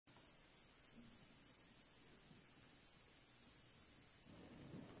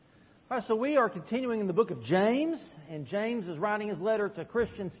All right, so we are continuing in the book of James, and James is writing his letter to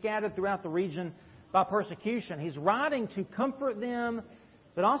Christians scattered throughout the region by persecution. He's writing to comfort them,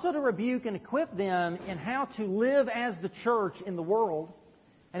 but also to rebuke and equip them in how to live as the church in the world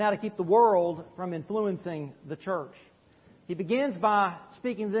and how to keep the world from influencing the church. He begins by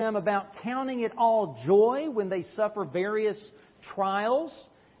speaking to them about counting it all joy when they suffer various trials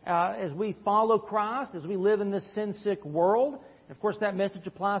as we follow Christ, as we live in this sin-sick world. Of course, that message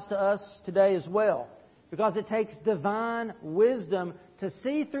applies to us today as well, because it takes divine wisdom to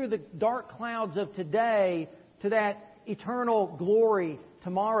see through the dark clouds of today to that eternal glory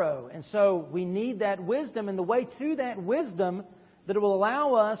tomorrow. And so we need that wisdom, and the way to that wisdom that will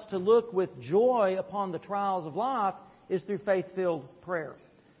allow us to look with joy upon the trials of life is through faith-filled prayer.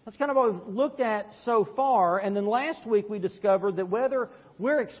 That's kind of what we've looked at so far. And then last week we discovered that whether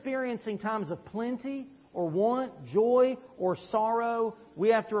we're experiencing times of plenty or want, joy, or sorrow, we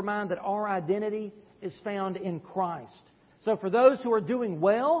have to remind that our identity is found in Christ. So for those who are doing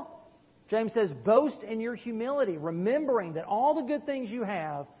well, James says, boast in your humility, remembering that all the good things you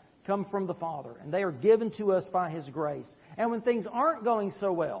have come from the Father, and they are given to us by His grace. And when things aren't going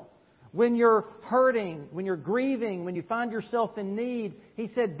so well, when you're hurting, when you're grieving, when you find yourself in need, he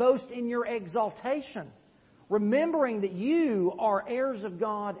said, boast in your exaltation, remembering that you are heirs of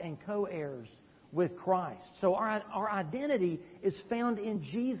God and co-heirs with Christ. So our identity is found in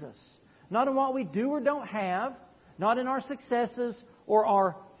Jesus, not in what we do or don't have, not in our successes or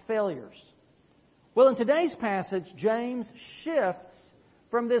our failures. Well, in today's passage, James shifts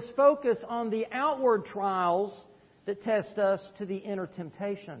from this focus on the outward trials that test us to the inner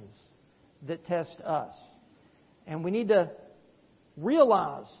temptations that test us. And we need to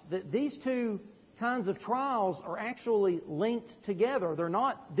realize that these two kinds of trials are actually linked together. They're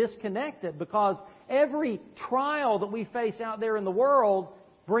not disconnected, because every trial that we face out there in the world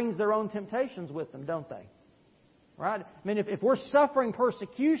brings their own temptations with them, don't they? Right? I mean, if we're suffering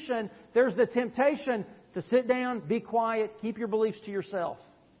persecution, there's the temptation to sit down, be quiet, keep your beliefs to yourself.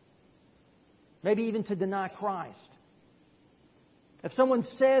 Maybe even to deny Christ. If someone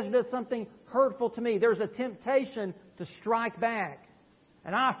says or does something hurtful to me, there's a temptation to strike back.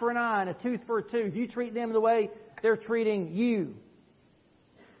 An eye for an eye and a tooth for a tooth. You treat them the way they're treating you.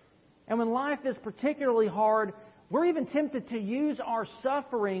 And when life is particularly hard, we're even tempted to use our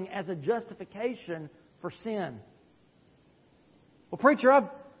suffering as a justification for sin. Well, preacher,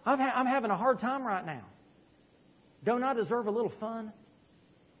 I'm having a hard time right now. Don't I deserve a little fun?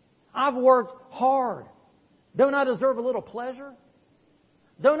 I've worked hard. Don't I deserve a little pleasure?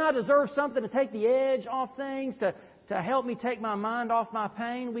 Don't I deserve something to take the edge off things, to help me take my mind off my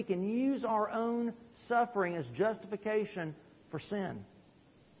pain? We can use our own suffering as justification for sin.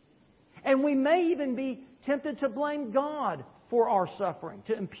 And we may even be tempted to blame God for our suffering,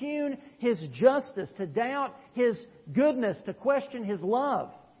 to impugn His justice, to doubt His goodness, to question His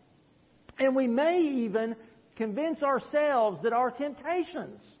love. And we may even convince ourselves that our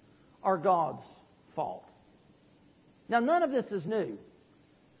temptations are God's fault. Now, none of this is new.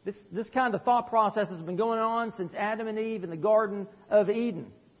 This kind of thought process has been going on since Adam and Eve in the Garden of Eden.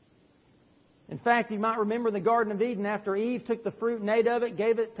 In fact, you might remember in the Garden of Eden, after Eve took the fruit and ate of it,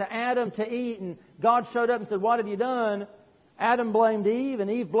 gave it to Adam to eat, and God showed up and said, "What have you done?" Adam blamed Eve,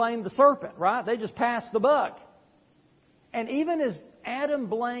 and Eve blamed the serpent, right? They just passed the buck. And even as Adam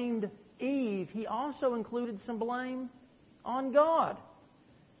blamed Eve, he also included some blame on God.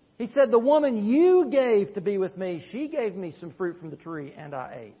 He said, "The woman you gave to be with me, she gave me some fruit from the tree and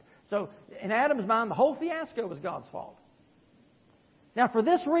I ate." So in Adam's mind, the whole fiasco was God's fault. Now for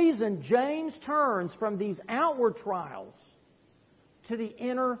this reason, James turns from these outward trials to the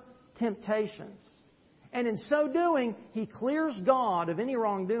inner temptations. And in so doing, he clears God of any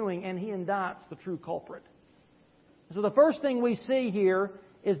wrongdoing and he indicts the true culprit. So the first thing we see here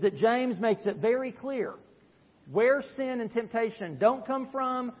is that James makes it very clear where sin and temptation don't come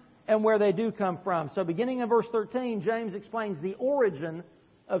from and where they do come from. So beginning in verse 13, James explains the origin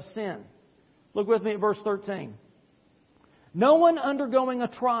of sin. Look with me at verse 13. No one undergoing a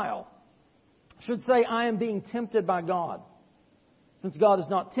trial should say, "I am being tempted by God," since God is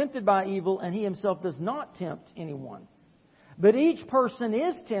not tempted by evil and He Himself does not tempt anyone. But each person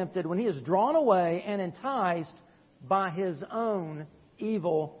is tempted when he is drawn away and enticed by his own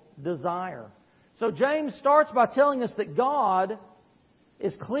evil desire. So James starts by telling us that God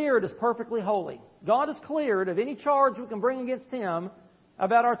is cleared as perfectly holy. God is cleared of any charge we can bring against Him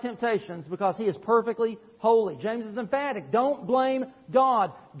about our temptations because He is perfectly holy. James is emphatic. Don't blame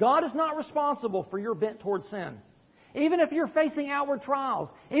God. God is not responsible for your bent toward sin. Even if you're facing outward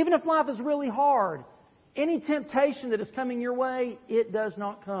trials, even if life is really hard, any temptation that is coming your way, it does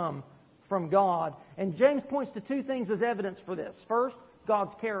not come from God. And James points to two things as evidence for this. First,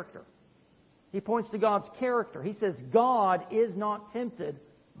 God's character. He points to God's character. He says, God is not tempted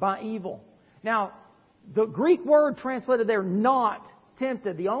by evil. Now, the Greek word translated there, not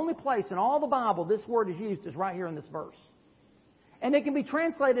tempted, the only place in all the Bible this word is used is right here in this verse. And it can be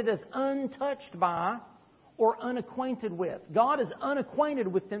translated as untouched by or unacquainted with. God is unacquainted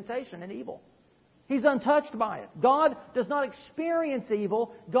with temptation and evil. He's untouched by it. God does not experience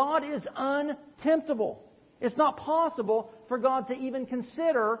evil. God is untemptable. It's not possible for God to even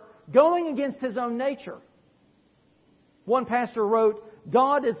consider going against His own nature. One pastor wrote,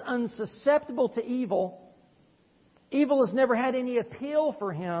 God is unsusceptible to evil. Evil has never had any appeal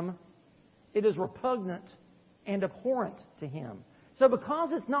for Him. It is repugnant and abhorrent to Him. So because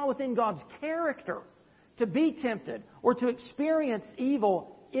it's not within God's character to be tempted or to experience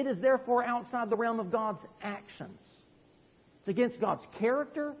evil, it is therefore outside the realm of God's actions. It's against God's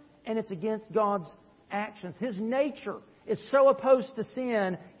character and it's against God's actions. His nature is so opposed to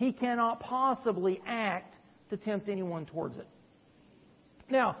sin, He cannot possibly act to tempt anyone towards it.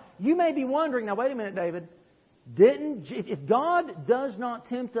 Now, you may be wondering, now wait a minute, David, if God does not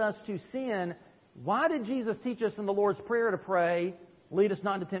tempt us to sin, why did Jesus teach us in the Lord's Prayer to pray, lead us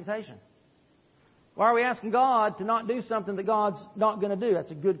not into temptation? Why are we asking God to not do something that God's not going to do?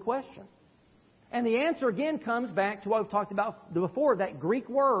 That's a good question. And the answer again comes back to what we've talked about before, that Greek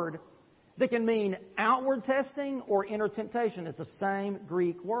word that can mean outward testing or inner temptation. It's the same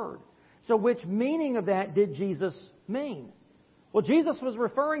Greek word. So which meaning of that did Jesus mean? Well, Jesus was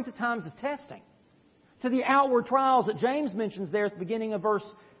referring to times of testing, to the outward trials that James mentions there at the beginning of verse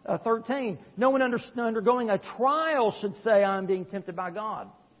 13. No one undergoing a trial should say, I'm being tempted by God.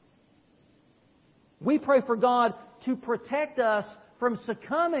 We pray for God to protect us from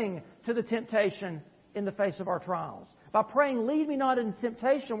succumbing to the temptation in the face of our trials. By praying, lead me not into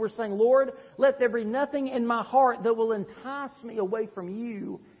temptation, we're saying, Lord, let there be nothing in my heart that will entice me away from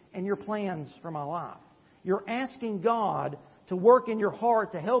You and Your plans for my life. You're asking God to work in your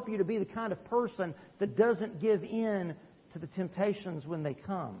heart to help you to be the kind of person that doesn't give in to the temptations when they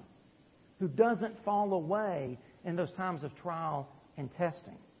come, who doesn't fall away in those times of trial and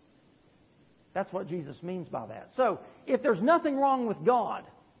testing. That's what Jesus means by that. So, if there's nothing wrong with God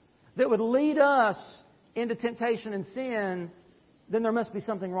that would lead us into temptation and sin, then there must be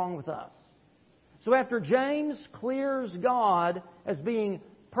something wrong with us. So after James clears God as being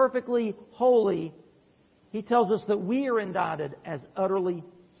perfectly holy, he tells us that we are indicted as utterly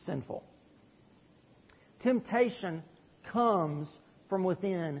sinful. Temptation comes from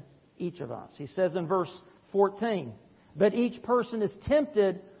within each of us. He says in verse 14, but each person is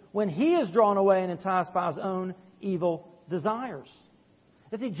tempted when he is drawn away and enticed by his own evil desires.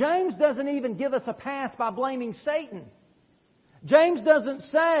 You see, James doesn't even give us a pass by blaming Satan. James doesn't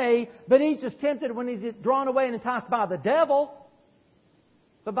say, but each is tempted when he's drawn away and enticed by the devil,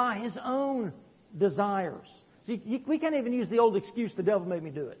 but by his own desires. See, we can't even use the old excuse, the devil made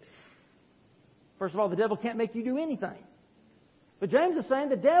me do it. First of all, the devil can't make you do anything. But James is saying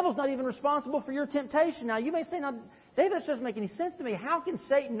the devil's not even responsible for your temptation. Now, you may say, now, David, that doesn't make any sense to me. How can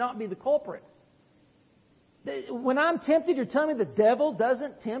Satan not be the culprit? When I'm tempted, you're telling me the devil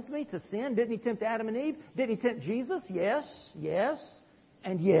doesn't tempt me to sin? Didn't he tempt Adam and Eve? Didn't he tempt Jesus? Yes,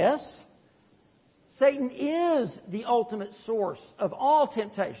 and yes. Satan is the ultimate source of all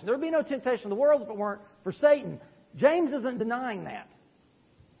temptation. There would be no temptation in the world if it weren't for Satan. James isn't denying that.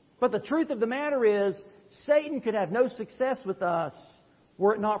 But the truth of the matter is, Satan could have no success with us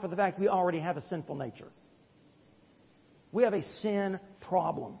were it not for the fact we already have a sinful nature. We have a sin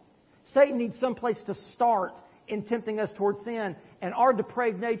problem. Satan needs some place to start in tempting us towards sin, and our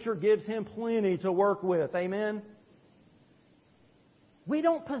depraved nature gives him plenty to work with. Amen? We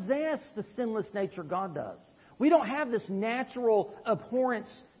don't possess the sinless nature God does. We don't have this natural abhorrence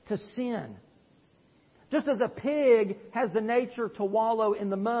to sin. Just as a pig has the nature to wallow in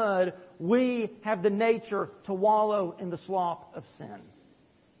the mud, we have the nature to wallow in the slop of sin.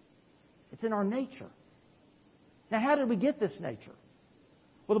 It's in our nature. Now, how did we get this nature?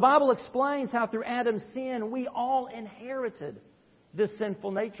 Well, the Bible explains how through Adam's sin, we all inherited this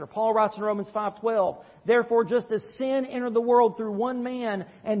sinful nature. Paul writes in Romans 5:12, therefore, just as sin entered the world through one man,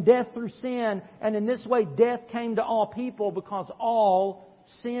 and death through sin, and in this way death came to all people because all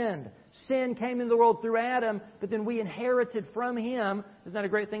sinned. Sin came into the world through Adam, but then we inherited from him. Isn't that a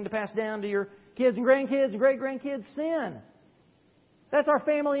great thing to pass down to your kids and grandkids and great-grandkids? Sin. That's our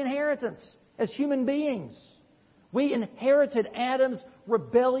family inheritance as human beings. We inherited Adam's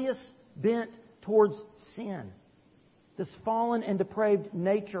rebellious bent towards sin. This fallen and depraved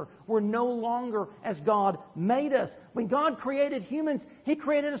nature. We're no longer as God made us. When God created humans, He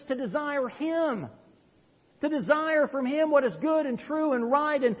created us to desire Him. To desire from Him what is good and true and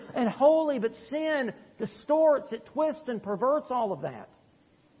right and holy. But sin distorts, it twists and perverts all of that.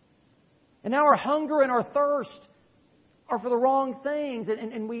 And now our hunger and our thirst are for the wrong things.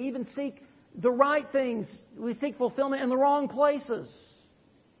 And we even seek the right things. We seek fulfillment in the wrong places.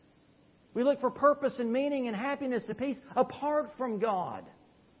 We look for purpose and meaning and happiness and peace apart from God,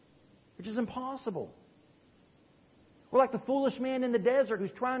 which is impossible. We're like the foolish man in the desert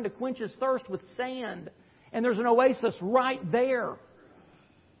who's trying to quench his thirst with sand, and there's an oasis right there.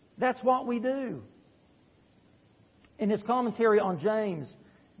 That's what we do. In his commentary on James,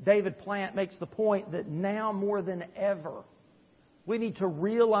 David Plant makes the point that now more than ever, we need to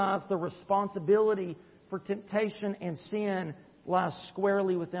realize the responsibility for temptation and sin lies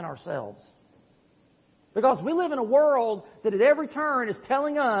squarely within ourselves. Because we live in a world that at every turn is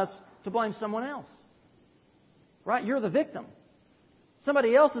telling us to blame someone else. Right? You're the victim.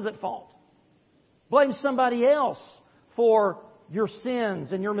 Somebody else is at fault. Blame somebody else for your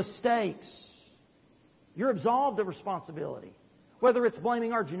sins and your mistakes. You're absolved of responsibility. Whether it's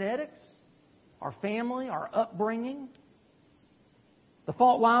blaming our genetics, our family, our upbringing. The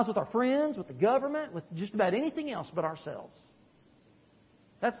fault lies with our friends, with the government, with just about anything else but ourselves.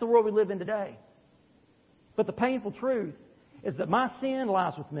 That's the world we live in today. But the painful truth is that my sin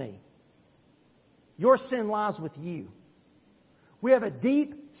lies with me. Your sin lies with you. We have a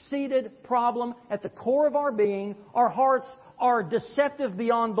deep-seated problem at the core of our being. Our hearts are deceptive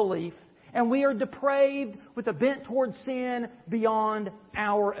beyond belief. And we are depraved with a bent towards sin beyond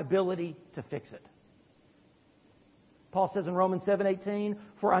our ability to fix it. Paul says in Romans 7:18,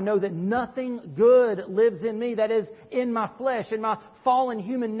 "For I know that nothing good lives in me, that is, in my flesh, in my fallen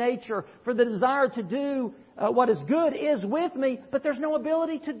human nature. For the desire to do what is good is with me, but there's no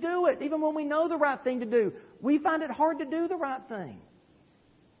ability to do it." Even when we know the right thing to do, we find it hard to do the right thing.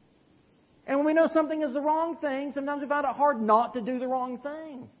 And when we know something is the wrong thing, sometimes we find it hard not to do the wrong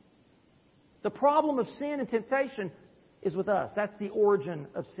thing. The problem of sin and temptation is with us. That's the origin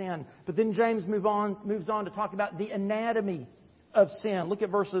of sin. But then James moves on to talk about the anatomy of sin. Look at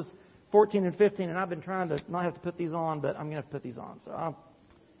verses 14 and 15. And I've been trying to not have to put these on, but I'm going to have to put these on. So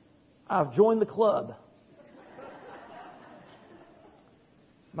I've joined the club.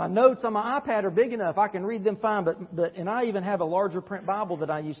 My notes on my iPad are big enough. I can read them fine, and I even have a larger print Bible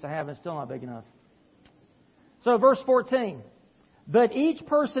that I used to have, and it's still not big enough. So verse 14. "But each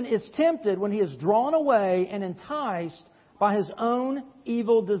person is tempted when he is drawn away and enticed by his own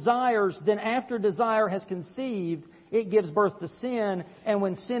evil desires. Then after desire has conceived, it gives birth to sin. And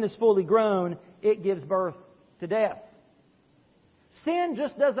when sin is fully grown, it gives birth to death." Sin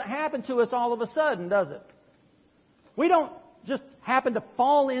just doesn't happen to us all of a sudden, does it? We don't just happen to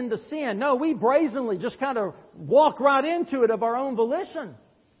fall into sin. No, we brazenly just kind of walk right into it of our own volition.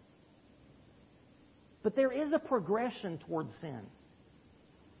 But there is a progression towards sin.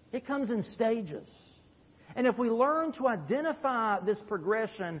 It comes in stages. And if we learn to identify this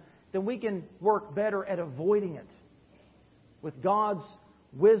progression, then we can work better at avoiding it with God's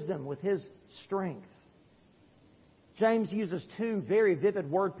wisdom, with His strength. James uses two very vivid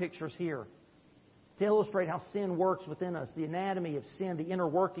word pictures here to illustrate how sin works within us, the anatomy of sin, the inner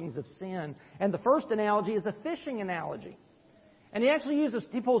workings of sin. And the first analogy is a fishing analogy. And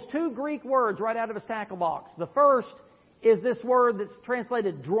he pulls two Greek words right out of his tackle box. The first is this word that's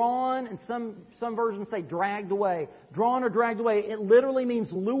translated drawn, and some versions say dragged away. Drawn or dragged away. It literally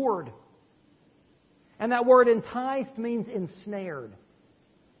means lured. And that word enticed means ensnared.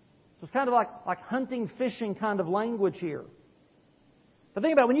 So it's kind of like hunting, fishing kind of language here. But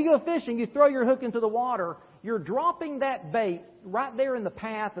think about it. When you go fishing, you throw your hook into the water, you're dropping that bait right there in the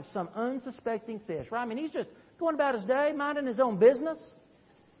path of some unsuspecting fish. Right? I mean, he's just going about his day, minding his own business.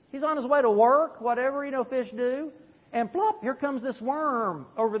 He's on his way to work, whatever, fish do. And plop, here comes this worm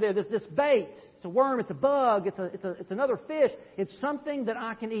over there, this bait. It's a worm, it's a bug, it's another fish. It's something that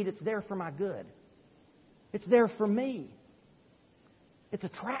I can eat. It's there for my good. It's there for me. It's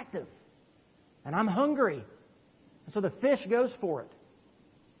attractive. And I'm hungry. And so the fish goes for it.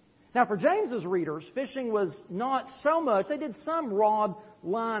 Now, for James's readers, fishing was not so much. They did some rod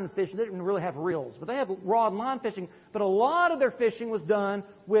line fishing. They didn't really have reels, but they had rod line fishing. But a lot of their fishing was done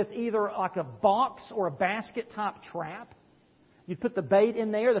with either like a box or a basket type trap. You'd put the bait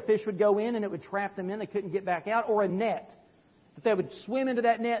in there, the fish would go in and it would trap them in. They couldn't get back out. Or a net. That they would swim into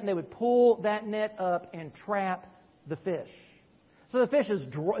that net and they would pull that net up and trap the fish. So the fish is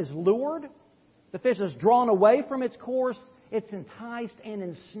lured. The fish is drawn away from its course. It's enticed and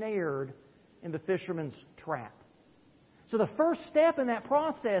ensnared in the fisherman's trap. So the first step in that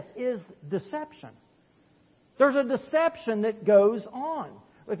process is deception. There's a deception that goes on.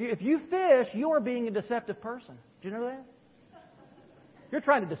 If you fish, you are being a deceptive person. Do you know that? You're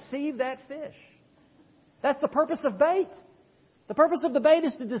trying to deceive that fish. That's the purpose of bait. The purpose of the bait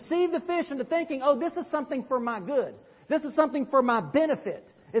is to deceive the fish into thinking, oh, this is something for my good. This is something for my benefit.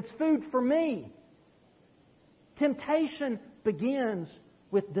 It's food for me. Temptation begins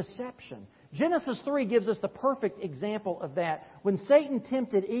with deception. Genesis 3 gives us the perfect example of that. When Satan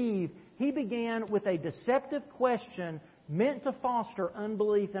tempted Eve, he began with a deceptive question meant to foster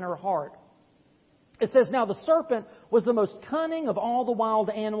unbelief in her heart. It says, now the serpent was the most cunning of all the wild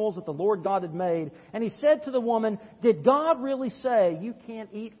animals that the Lord God had made. And he said to the woman, did God really say you can't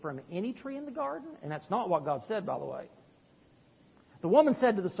eat from any tree in the garden? And that's not what God said, by the way. The woman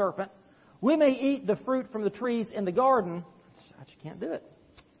said to the serpent, we may eat the fruit from the trees in the garden, but you can't do it.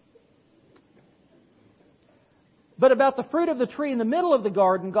 But about the fruit of the tree in the middle of the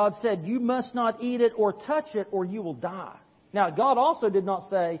garden, God said, you must not eat it or touch it or you will die. Now, God also did not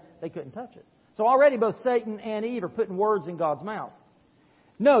say they couldn't touch it. So already both Satan and Eve are putting words in God's mouth.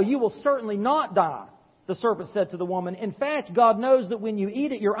 No, you will certainly not die, the serpent said to the woman. In fact, God knows that when you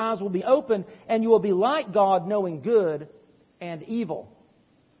eat it, your eyes will be open and you will be like God, knowing good and evil.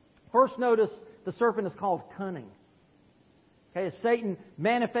 First, notice the serpent is called cunning. Okay, as Satan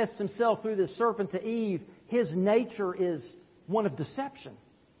manifests himself through this serpent to Eve, his nature is one of deception.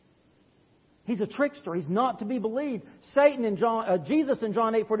 He's a trickster. He's not to be believed. Jesus in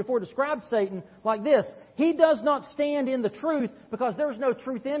John 8:44 describes Satan like this. He does not stand in the truth because there is no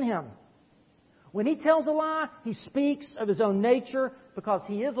truth in him. When he tells a lie, he speaks of his own nature because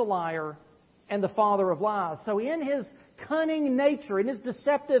he is a liar and the father of lies. So in his cunning nature, in his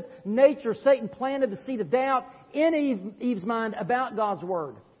deceptive nature, Satan planted the seed of doubt in Eve's mind about God's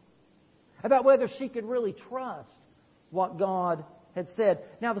Word, about whether she could really trust what God had said.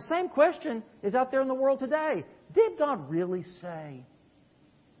 Now, the same question is out there in the world today. Did God really say?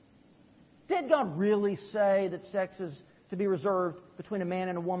 Did God really say that sex is to be reserved between a man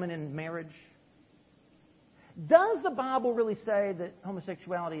and a woman in marriage? Does the Bible really say that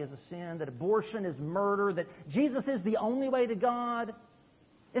homosexuality is a sin, that abortion is murder, that Jesus is the only way to God?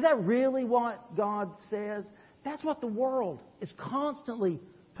 Is that really what God says? That's what the world is constantly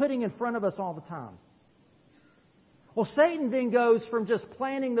putting in front of us all the time. Well, Satan then goes from just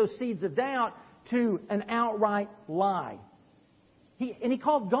planting those seeds of doubt to an outright lie. He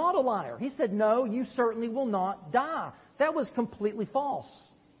called God a liar. He said, no, you certainly will not die. That was completely false.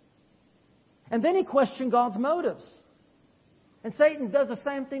 And then he questioned God's motives. And Satan does the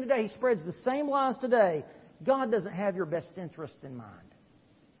same thing today. He spreads the same lies today. God doesn't have your best interests in mind.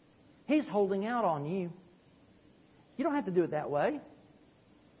 He's holding out on you. You don't have to do it that way.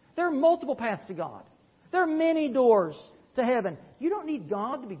 There are multiple paths to God. There are many doors to heaven. You don't need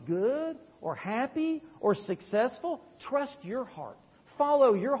God to be good or happy or successful. Trust your heart.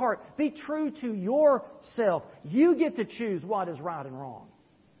 Follow your heart. Be true to yourself. You get to choose what is right and wrong.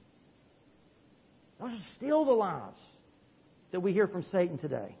 Those are still the lies that we hear from Satan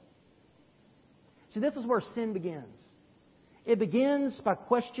today. See, this is where sin begins. It begins by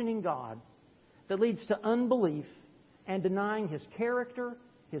questioning God that leads to unbelief and denying His character,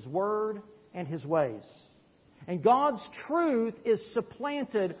 His Word, and His ways. And God's truth is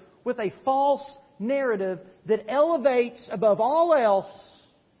supplanted with a false narrative that elevates above all else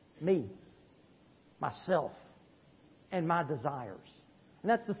me, myself, and my desires. And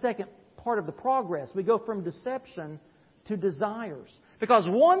that's the second part of the progress. We go from deception to desires. Because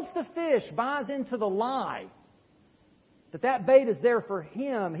once the fish buys into the lie that bait is there for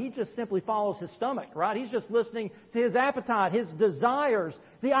him, he just simply follows his stomach, right? He's just listening to his appetite, his desires.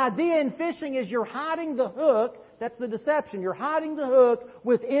 The idea in fishing is you're hiding the hook. That's the deception. You're hiding the hook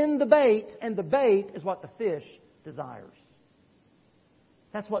within the bait, and the bait is what the fish desires.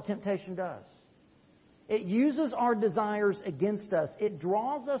 That's what temptation does. It uses our desires against us. It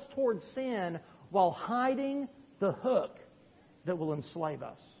draws us towards sin while hiding the hook that will enslave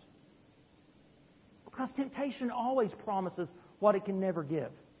us. Because temptation always promises what it can never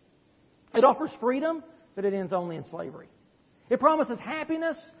give. It offers freedom, but it ends only in slavery. It promises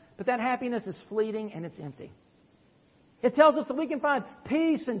happiness, but that happiness is fleeting and it's empty. It tells us that we can find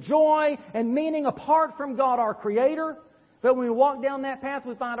peace and joy and meaning apart from God, our Creator. But when we walk down that path,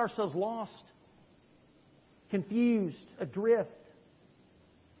 we find ourselves lost, confused, adrift,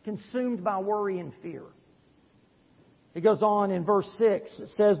 consumed by worry and fear. It goes on in verse 6. It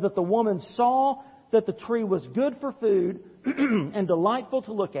says that the woman saw that the tree was good for food and delightful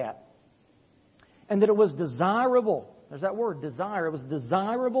to look at, and that it was desirable. There's that word, desire. It was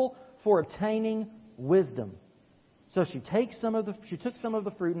desirable for obtaining wisdom. So she took some of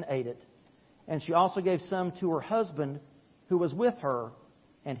the fruit and ate it. And she also gave some to her husband who was with her,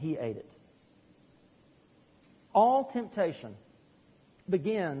 and he ate it. All temptation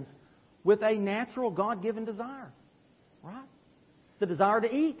begins with a natural God-given desire. Right? The desire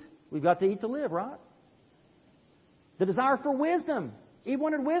to eat. We've got to eat to live, right? The desire for wisdom. Eve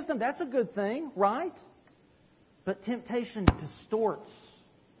wanted wisdom. That's a good thing, right? But temptation distorts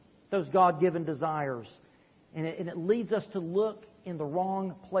those God-given desires. And it leads us to look in the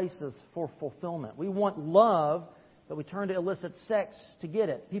wrong places for fulfillment. We want love, but we turn to illicit sex to get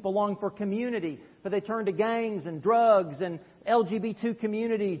it. People long for community, but they turn to gangs and drugs and LGBT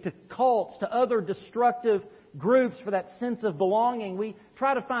community, to cults, to other destructive groups for that sense of belonging. We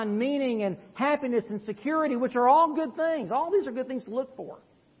try to find meaning and happiness and security, which are all good things. All these are good things to look for.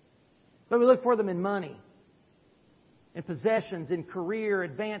 But we look for them in money, in possessions, in career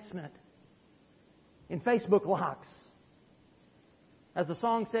advancement, in Facebook likes. As the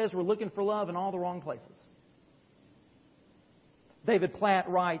song says, we're looking for love in all the wrong places. David Platt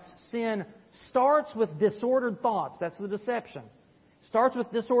writes, sin starts with disordered thoughts. That's the deception. Starts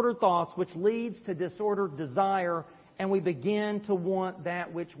with disordered thoughts, which leads to disordered desire, and we begin to want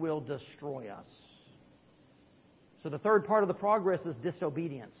that which will destroy us. So the third part of the progress is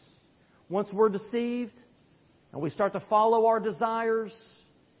disobedience. Once we're deceived and we start to follow our desires,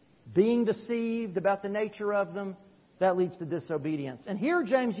 being deceived about the nature of them, that leads to disobedience. And here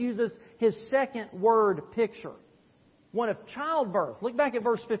James uses his second word picture, one of childbirth. Look back at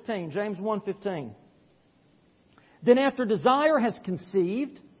verse 15, James 1:15. Then after desire has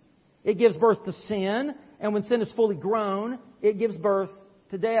conceived, it gives birth to sin, and when sin is fully grown, it gives birth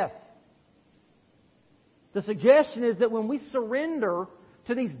to death. The suggestion is that when we surrender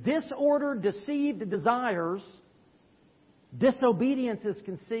to these disordered, deceived desires, disobedience is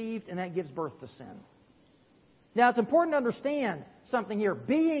conceived, and that gives birth to sin. Now, it's important to understand something here.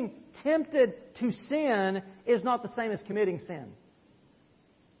 Being tempted to sin is not the same as committing sin.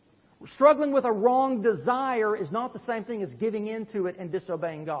 Struggling with a wrong desire is not the same thing as giving into it and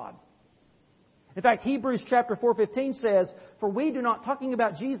disobeying God. In fact, Hebrews chapter 4:15 says, "For we do not," talking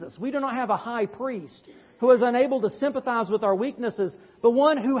about Jesus, "we do not have a high priest who is unable to sympathize with our weaknesses, but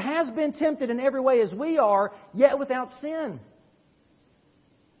one who has been tempted in every way as we are, yet without sin."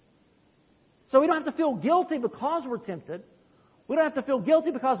 So we don't have to feel guilty because we're tempted. We don't have to feel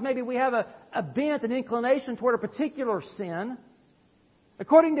guilty because maybe we have a bent, an inclination toward a particular sin.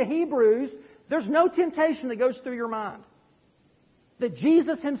 According to Hebrews, there's no temptation that goes through your mind that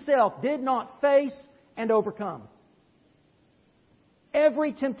Jesus Himself did not face and overcome.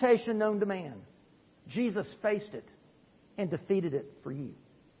 Every temptation known to man, Jesus faced it and defeated it for you.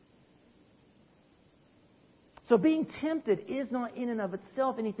 So being tempted is not in and of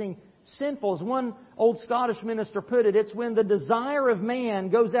itself anything sinful. As one old Scottish minister put it, it's when the desire of man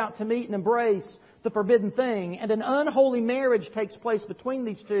goes out to meet and embrace the forbidden thing, and an unholy marriage takes place between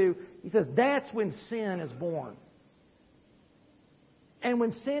these two. He says that's when sin is born. And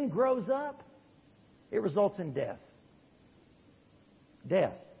when sin grows up, it results in death.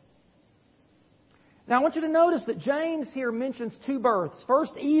 Death. Now I want you to notice that James here mentions two births.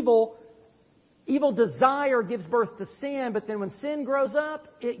 First, evil desire gives birth to sin, but then when sin grows up,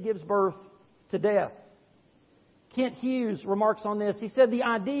 it gives birth to death. Kent Hughes remarks on this. He said the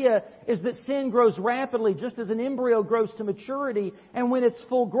idea is that sin grows rapidly just as an embryo grows to maturity, and when it's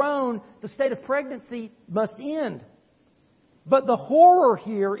full grown, the state of pregnancy must end. But the horror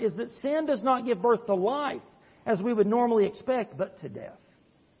here is that sin does not give birth to life, as we would normally expect, but to death.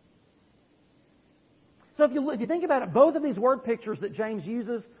 So if you think about it, both of these word pictures that James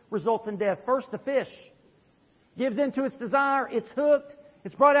uses results in death. First, the fish gives into its desire, it's hooked,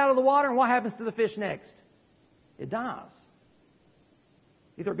 it's brought out of the water, and what happens to the fish next? It dies.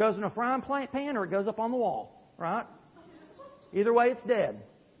 Either it goes in a frying pan or it goes up on the wall, right? Either way, it's dead.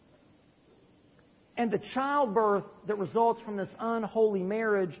 And the childbirth that results from this unholy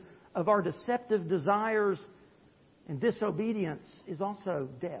marriage of our deceptive desires and disobedience is also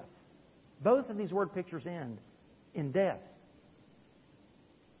death. Both of these word pictures end in death.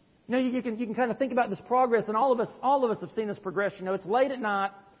 You know, you can kind of think about this progress, and all of us have seen this progression. You know, it's late at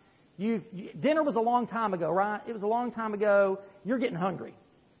night. Dinner was a long time ago, right? It was a long time ago. You're getting hungry.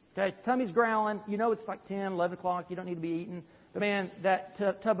 Okay, tummy's growling. You know it's like 10, 11 o'clock. You don't need to be eating. But man, that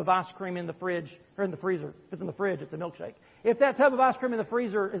tub of ice cream in the fridge or in the freezer. If it's in the fridge, it's a milkshake. If that tub of ice cream in the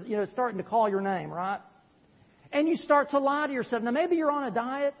freezer is, it's starting to call your name, right? And you start to lie to yourself. Now maybe you're on a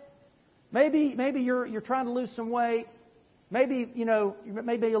diet. Maybe you're trying to lose some weight. Maybe,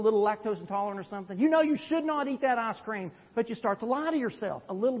 maybe a little lactose intolerant or something. You know you should not eat that ice cream, but you start to lie to yourself.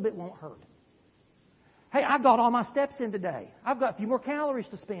 A little bit won't hurt. Hey, I got all my steps in today. I've got a few more calories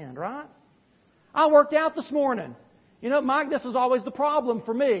to spend, right? I worked out this morning. Mike, this is always the problem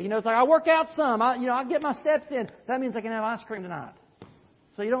for me. It's like I work out some. I get my steps in. That means I can have ice cream tonight.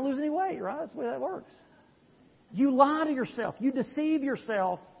 So you don't lose any weight, right? That's the way that works. You lie to yourself. You deceive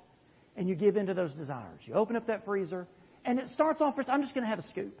yourself, and you give in to those desires. You open up that freezer, and it starts off with, I'm just going to have a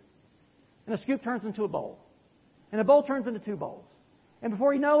scoop. And a scoop turns into a bowl. And a bowl turns into 2 bowls. And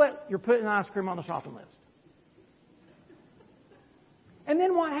before you know it, you're putting ice cream on the shopping list. And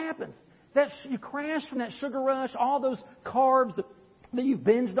then what happens? You crash from that sugar rush, all those carbs that you've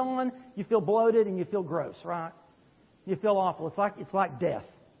binged on, you feel bloated and you feel gross, right? You feel awful. It's like death.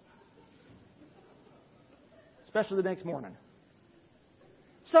 Especially the next morning.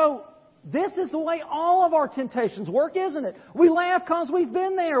 So, this is the way all of our temptations work, isn't it? We laugh because we've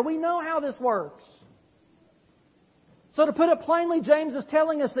been there. We know how this works. So to put it plainly, James is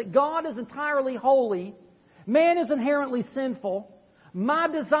telling us that God is entirely holy. Man is inherently sinful. My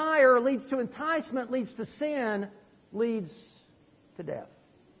desire leads to enticement, leads to sin, leads to death.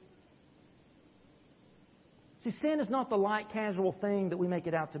 See, sin is not the light, casual thing that we make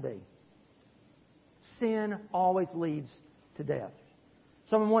it out to be. Sin always leads to death.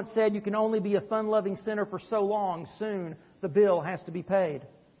 Someone once said, you can only be a fun-loving sinner for so long. Soon the bill has to be paid.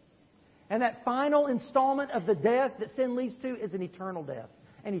 And that final installment of the death that sin leads to is an eternal death.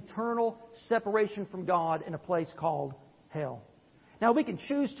 An eternal separation from God in a place called hell. Now, we can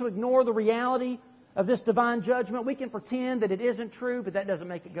choose to ignore the reality of this divine judgment. We can pretend that it isn't true, but that doesn't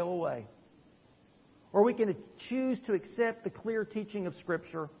make it go away. Or we can choose to accept the clear teaching of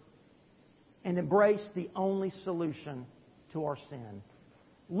Scripture and embrace the only solution to our sin.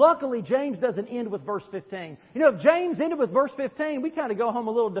 Luckily, James doesn't end with verse 15. If James ended with verse 15, we kind of go home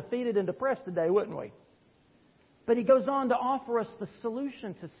a little defeated and depressed today, wouldn't we? But he goes on to offer us the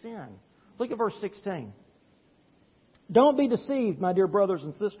solution to sin. Look at verse 16. Don't be deceived, my dear brothers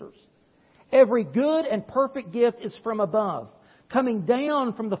and sisters. Every good and perfect gift is from above, coming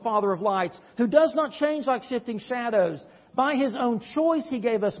down from the Father of lights, who does not change like shifting shadows. By His own choice He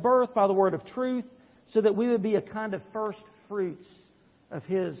gave us birth by the word of truth, so that we would be a kind of first fruits of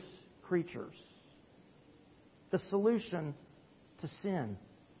His creatures. The solution to sin.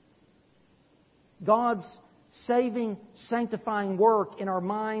 God's saving, sanctifying work in our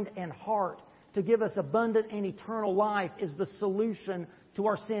mind and heart to give us abundant and eternal life is the solution to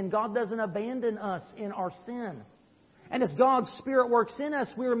our sin. God doesn't abandon us in our sin. And as God's Spirit works in us,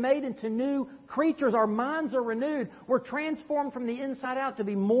 we are made into new creatures. Our minds are renewed. We're transformed from the inside out to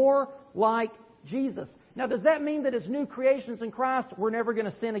be more like Jesus. Now, does that mean that as new creations in Christ, we're never going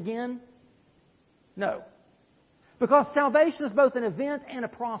to sin again? No. Because salvation is both an event and a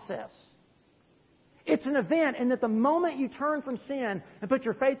process. It's an event in that the moment you turn from sin and put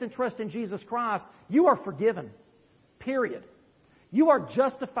your faith and trust in Jesus Christ, you are forgiven. Period. You are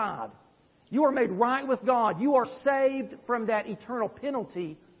justified. You are made right with God. You are saved from that eternal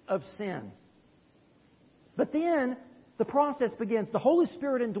penalty of sin. But then the process begins. The Holy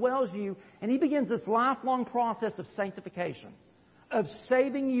Spirit indwells you, and He begins this lifelong process of sanctification, of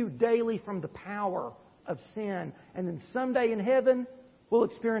saving you daily from the power of sin. And then someday in heaven, we'll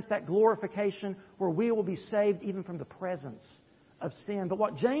experience that glorification where we will be saved even from the presence of sin. But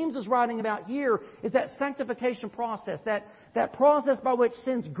what James is writing about here is that sanctification process, that process by which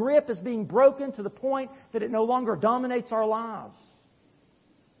sin's grip is being broken to the point that it no longer dominates our lives.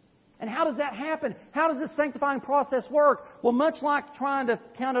 And how does that happen? How does this sanctifying process work? Well, much like trying to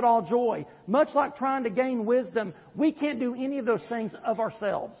count it all joy, much like trying to gain wisdom, we can't do any of those things of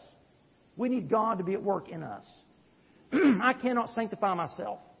ourselves. We need God to be at work in us. I cannot sanctify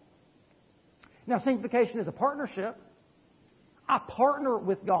myself. Now, sanctification is a partnership. I partner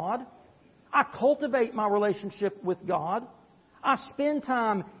with God. I cultivate my relationship with God. I spend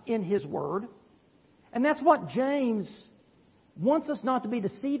time in His Word. And that's what James wants us not to be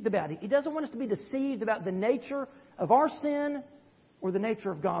deceived about. He doesn't want us to be deceived about the nature of our sin or the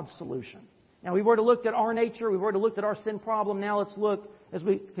nature of God's solution. Now, we've already looked at our nature. We've already looked at our sin problem. Now let's look, as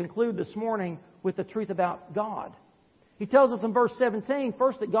we conclude this morning, with the truth about God. He tells us in verse 17,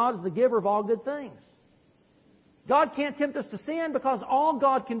 first, that God is the giver of all good things. God can't tempt us to sin because all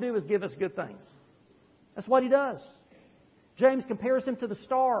God can do is give us good things. That's what He does. James compares Him to the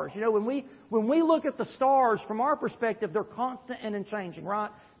stars. When we look at the stars from our perspective, they're constant and unchanging, right?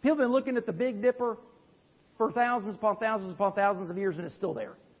 People have been looking at the Big Dipper for thousands upon thousands upon thousands of years, and it's still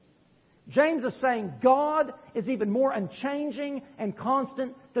there. James is saying God is even more unchanging and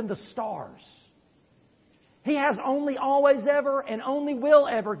constant than the stars. He has only, always, ever, and only will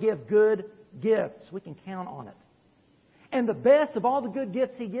ever give good gifts. We can count on it. And the best of all the good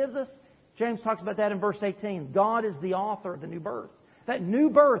gifts He gives us James talks about that in verse 18. God is the author of the new birth. That new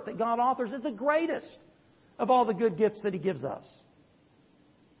birth that God authors is the greatest of all the good gifts that He gives us.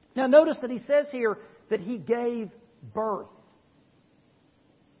 Now notice that he says here that He gave birth.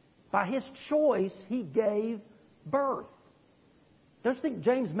 By His choice, He gave birth. Don't you think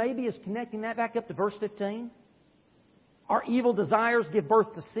James maybe is connecting that back up to verse 15? Our evil desires give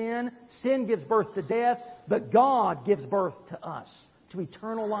birth to sin. Sin gives birth to death. But God gives birth to us, to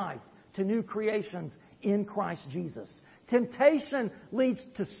eternal life, to new creations in Christ Jesus. Temptation leads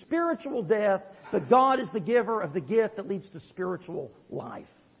to spiritual death, but God is the giver of the gift that leads to spiritual life.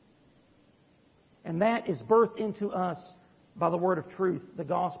 And that is birthed into us by the word of truth, the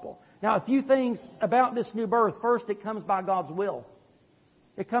gospel. Now, a few things about this new birth. First, it comes by God's will.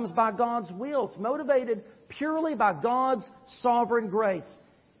 It comes by God's will. It's motivated purely by God's sovereign grace.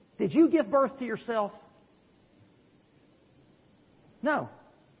 Did you give birth to yourself? No.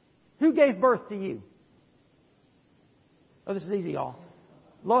 Who gave birth to you? Oh, this is easy, y'all.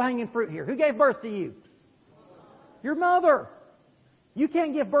 Low-hanging fruit here. Who gave birth to you? Your mother. You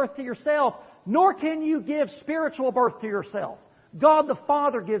can't give birth to yourself, nor can you give spiritual birth to yourself. God the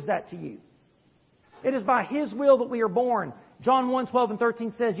Father gives that to you. It is by His will that we are born. John 1:12 and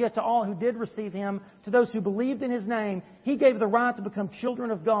 13 says, "Yet to all who did receive Him, to those who believed in His name, He gave the right to become children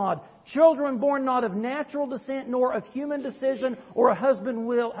of God. Children born not of natural descent, nor of human decision or a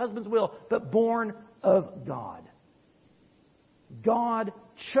husband's will, but born of God." God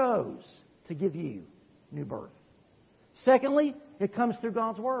chose to give you new birth. Secondly, it comes through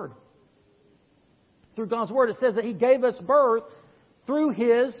God's Word. Through God's Word. It says that He gave us birth through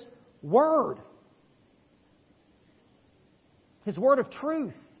His Word. His Word of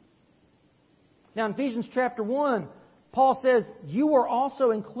truth. Now in Ephesians chapter 1, Paul says, "You were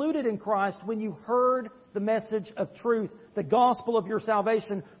also included in Christ when you heard the message of truth, the gospel of your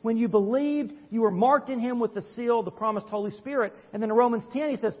salvation. When you believed, you were marked in Him with the seal, the promised Holy Spirit." And then in Romans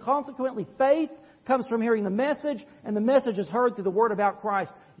 10, he says, "Consequently, faith comes from hearing the message, and the message is heard through the word about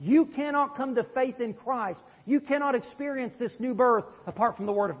Christ." You cannot come to faith in Christ. You cannot experience this new birth apart from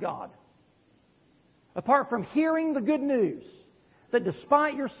the Word of God. Apart from hearing the good news that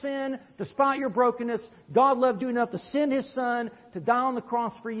despite your sin, despite your brokenness, God loved you enough to send His Son to die on the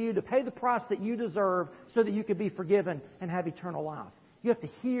cross for you, to pay the price that you deserve so that you could be forgiven and have eternal life. You have to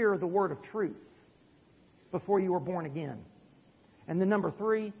hear the word of truth before you were born again. And then number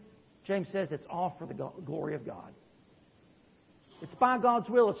 3, James says it's all for the glory of God. It's by God's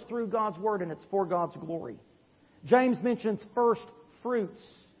will, it's through God's Word, and it's for God's glory. James mentions first fruits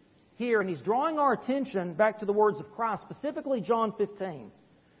here, and he's drawing our attention back to the words of Christ, specifically John 15.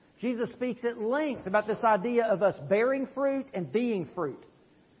 Jesus speaks at length about this idea of us bearing fruit and being fruit.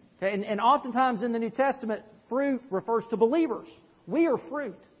 Okay? And oftentimes in the New Testament, fruit refers to believers. We are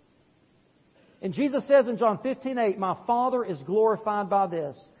fruit. And Jesus says in John 15:8, "My Father is glorified by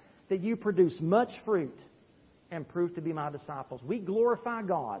this, that you produce much fruit and prove to be my disciples." We glorify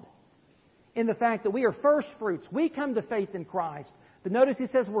God in the fact that we are first fruits. We come to faith in Christ. But notice he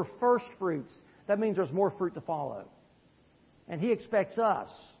says we're first fruits. That means there's more fruit to follow. And He expects us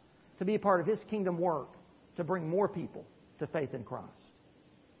to be a part of His kingdom work to bring more people to faith in Christ.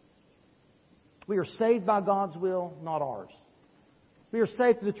 We are saved by God's will, not ours. We are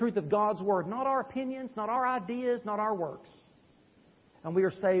saved through the truth of God's Word, not our opinions, not our ideas, not our works. And we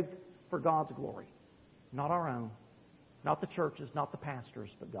are saved for God's glory. Not our own, not the church's, not the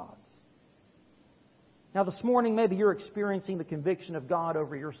pastor's, but God's. Now this morning, maybe you're experiencing the conviction of God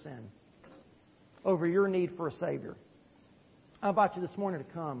over your sin, over your need for a Savior. I invite you this morning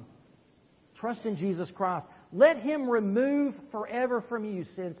to come. Trust in Jesus Christ. Let Him remove forever from you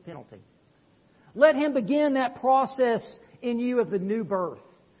sin's penalty. Let Him begin that process in you of the new birth,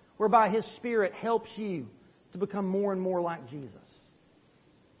 whereby His Spirit helps you to become more and more like Jesus.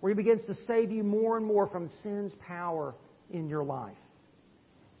 Where He begins to save you more and more from sin's power in your life.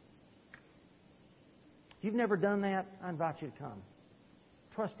 If you've never done that, I invite you to come.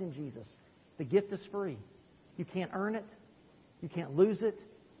 Trust in Jesus. The gift is free. You can't earn it. You can't lose it.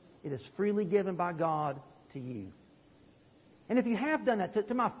 It is freely given by God to you. And if you have done that,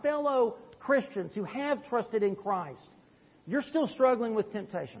 to my fellow Christians who have trusted in Christ, you're still struggling with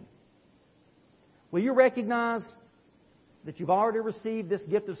temptation. Will you recognize that you've already received this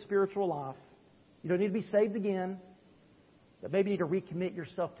gift of spiritual life? You don't need to be saved again, but maybe you need to recommit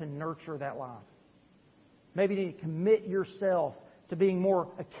yourself to nurture that life. Maybe you need to commit yourself to being more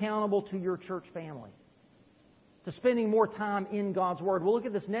accountable to your church family, to spending more time in God's Word. We'll look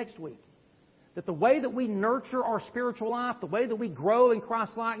at this next week. That the way that we nurture our spiritual life, the way that we grow in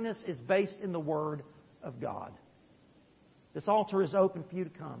Christ-likeness is based in the Word of God. This altar is open for you to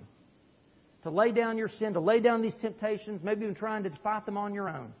come. to lay down your sin, to lay down these temptations, maybe even trying to fight them on your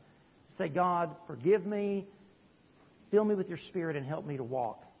own. Say, God, forgive me, fill me with your Spirit, and help me to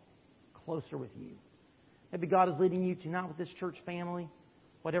walk closer with you. Maybe God is leading you tonight with this church family.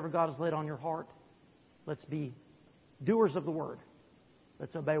 Whatever God has laid on your heart, let's be doers of the Word.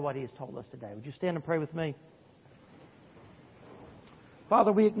 Let's obey what He has told us today. Would you stand and pray with me?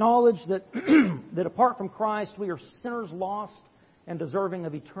 Father, we acknowledge that, that apart from Christ, we are sinners lost and deserving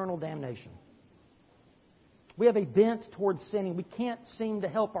of eternal damnation. We have a bent towards sinning. We can't seem to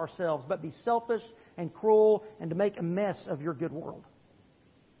help ourselves but be selfish and cruel and to make a mess of your good world.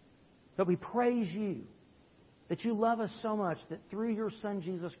 But we praise you that you love us so much that through your Son,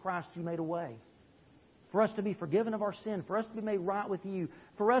 Jesus Christ, you made a way for us to be forgiven of our sin, for us to be made right with you,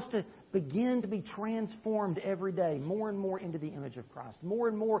 for us to begin to be transformed every day more and more into the image of Christ, more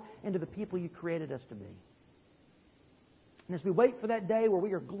and more into the people you created us to be. And as we wait for that day where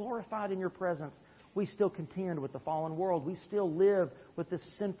we are glorified in your presence, we still contend with the fallen world. We still live with this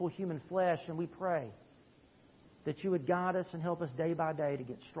sinful human flesh, and we pray that you would guide us and help us day by day to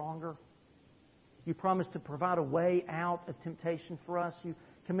get stronger. You promise to provide a way out of temptation for us. You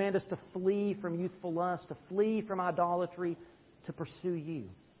command us to flee from youthful lust, to flee from idolatry, to pursue you.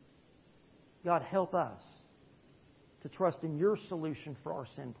 God, help us to trust in your solution for our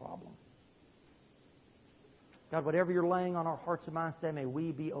sin problem. God, whatever you're laying on our hearts and minds today, may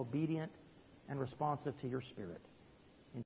we be obedient and responsive to your Spirit.